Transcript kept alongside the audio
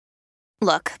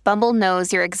Look, Bumble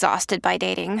knows you're exhausted by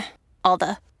dating. All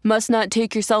the must not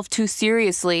take yourself too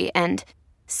seriously and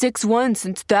 6'1"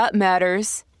 since that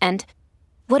matters. And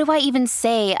what do I even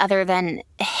say other than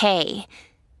hey?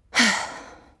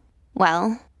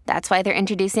 Well, that's why they're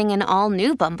introducing an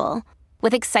all-new Bumble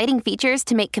with exciting features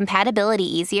to make compatibility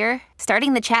easier,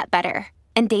 starting the chat better,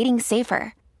 and dating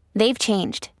safer. They've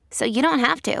changed, so you don't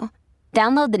have to.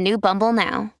 Download the new Bumble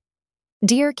now.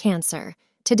 Dear Cancer,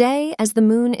 today, as the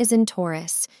moon is in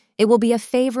Taurus, it will be a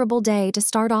favorable day to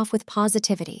start off with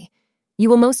positivity. You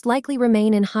will most likely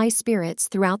remain in high spirits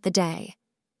throughout the day.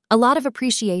 A lot of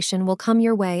appreciation will come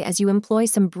your way as you employ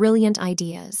some brilliant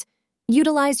ideas.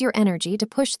 Utilize your energy to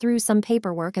push through some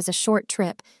paperwork as a short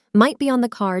trip might be on the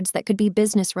cards that could be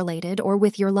business-related or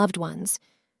with your loved ones.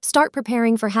 Start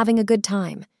preparing for having a good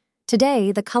time.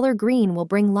 Today, the color green will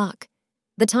bring luck.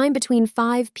 The time between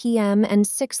 5 p.m. and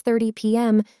 6:30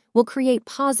 p.m. will create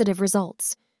positive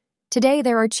results. Today,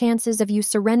 there are chances of you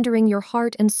surrendering your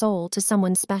heart and soul to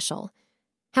someone special.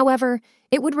 However,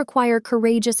 it would require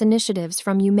courageous initiatives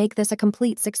from you make this a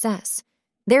complete success.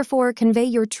 Therefore, convey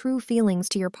your true feelings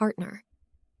to your partner.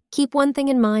 Keep one thing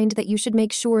in mind, that you should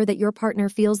make sure that your partner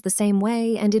feels the same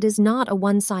way and it is not a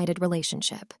one-sided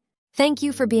relationship. Thank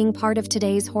you for being part of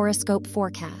today's horoscope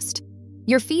forecast.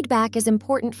 Your feedback is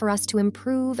important for us to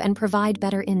improve and provide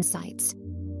better insights.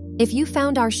 If you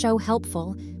found our show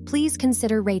helpful, please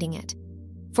consider rating it.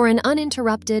 For an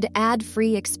uninterrupted,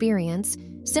 ad-free experience,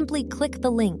 simply click the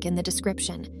link in the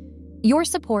description. Your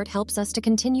support helps us to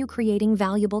continue creating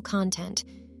valuable content.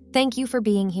 Thank you for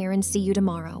being here and see you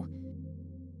tomorrow.